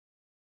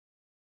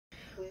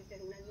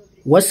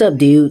What's up,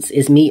 dudes?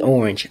 It's me,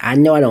 Orange. I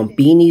know I don't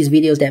be in these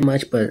videos that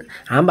much, but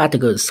I'm about to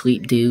go to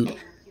sleep, dude.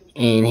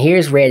 And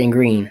here's Red and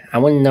Green. I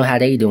want to know how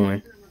they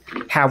doing.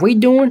 How we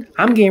doing?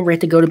 I'm getting ready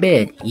to go to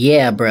bed.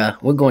 Yeah,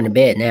 bruh. We're going to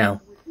bed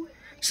now.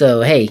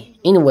 So, hey,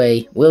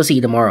 anyway, we'll see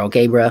you tomorrow,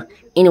 okay, bruh?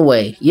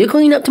 Anyway, you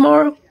clean up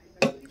tomorrow?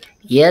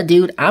 Yeah,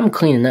 dude, I'm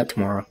cleaning up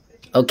tomorrow.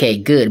 Okay,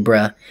 good,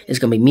 bruh. It's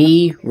gonna be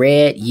me,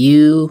 Red,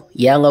 you,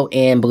 Yellow,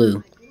 and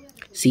Blue.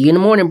 See you in the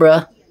morning,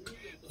 bruh.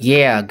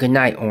 Yeah, good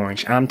night,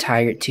 Orange. I'm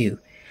tired too.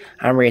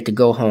 I'm ready to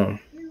go home.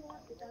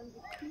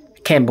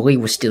 Can't believe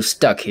we're still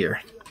stuck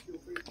here.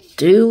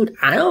 Dude,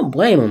 I don't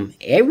blame him.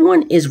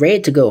 Everyone is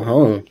ready to go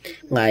home.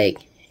 Like,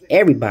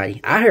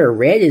 everybody. I heard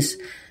Red is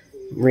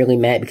really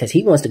mad because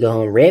he wants to go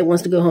home. Red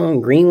wants to go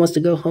home. Green wants to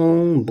go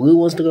home. Blue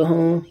wants to go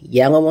home.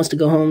 Yellow wants to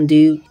go home,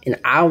 dude. And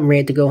I'm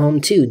ready to go home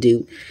too,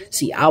 dude.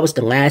 See, I was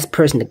the last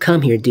person to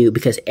come here, dude,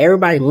 because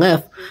everybody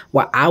left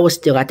while I was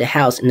still at the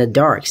house in the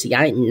dark. See,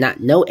 I did not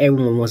know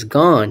everyone was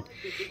gone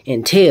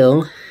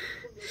until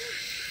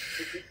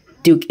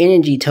Duke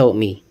Energy told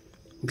me,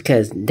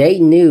 because they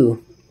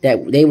knew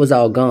that they was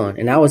all gone,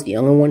 and I was the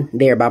only one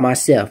there by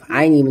myself.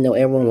 I didn't even know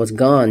everyone was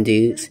gone,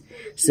 dudes.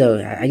 So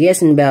I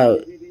guess in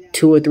about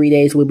 2 or 3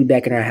 days, we'll be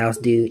back in our house,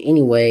 dude.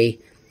 Anyway,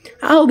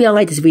 I hope y'all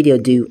like this video,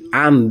 dude.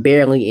 I'm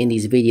barely in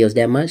these videos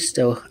that much,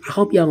 so I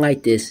hope y'all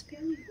like this.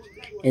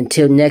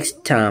 Until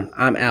next time,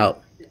 I'm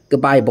out.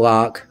 Goodbye,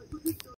 blog.